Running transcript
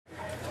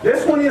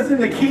This one is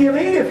in the key of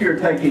E if you're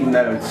taking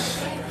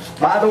notes.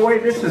 By the way,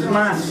 this is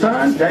my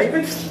son,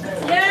 David.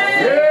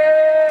 Yay!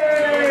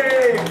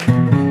 Yay!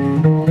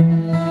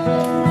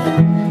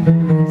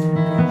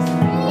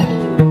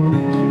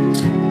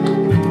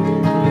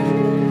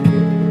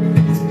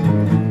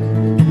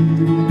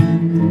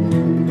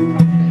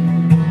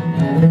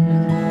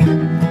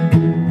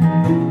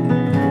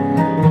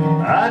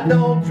 I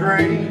don't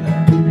drink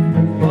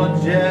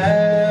much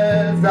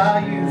as I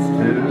used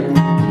to,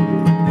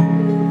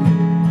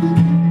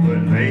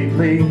 but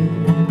lately